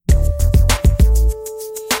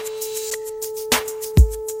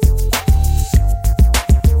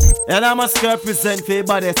And I must represent for your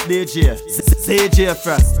baddest DJ, DJ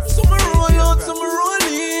FRASS. Some roll out, some roll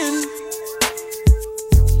in.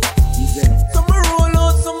 Some roll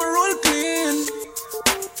out, some roll clean.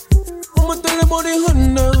 I'ma tell you about the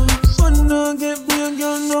Honda. Honda get me a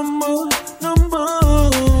girl number. The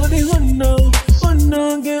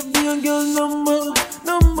Honda get me a girl number.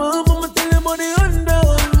 I'ma tell you about the Honda.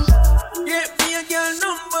 Get me a girl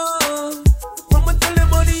number. I'ma tell you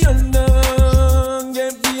about the Honda.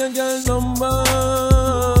 Get me a girl number.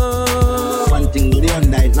 One thing with the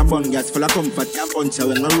Honda, it no bun gas full of comfort. Can't punch her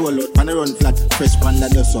when I roll out, when I run flat. Fresh panda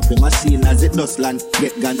dust up the machine as it does land.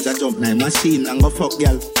 Get ganja jump na machine and go fuck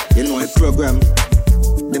girl. You know a program.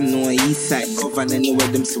 Them know a east side govern anywhere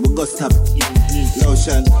them so we go stop.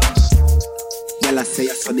 Lotion. Girl I say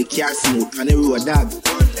I saw the car smooth on the road dog.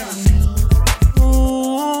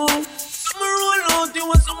 Some roll out, you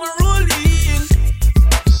want some roll in.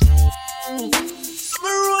 Some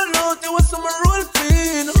roll out, you want some roll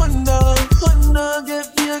clean. Honda, get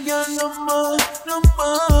me a girl number.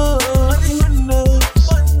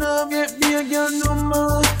 Honda, get me a girl number.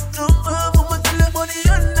 I'ma tell you about the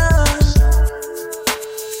Honda.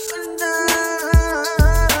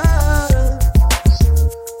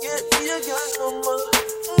 Get me a girl number.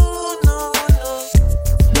 Oh no.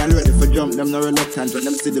 Girl ready for jump, them no reluctant when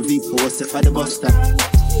them see the vehicle what's for the bus stop.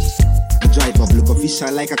 I drive up, look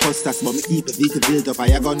official like a Costas, but me keep the vehicle built up by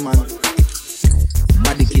a gunman.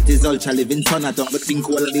 Body kit is ultra living ton at but think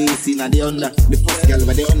all of the AC in the under. The first girl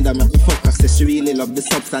by the under, me fuck her, say she really love the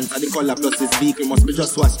substance and the color plus this vehicle must be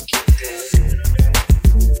just washed.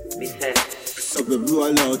 So we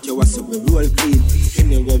roll out, you so we roll clean.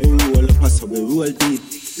 Anywhere we roll up, so we roll deep.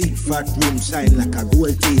 Big fat room shine like a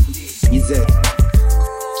gold teeth. Easy.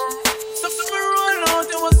 Some roll out,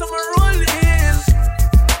 you want some roll in.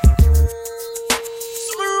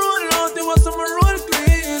 Some roll out, you want some roll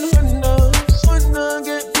clean. Honda,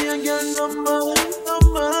 get me a girl number.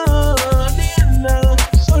 The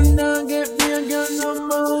Honda, get me a girl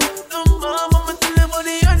number.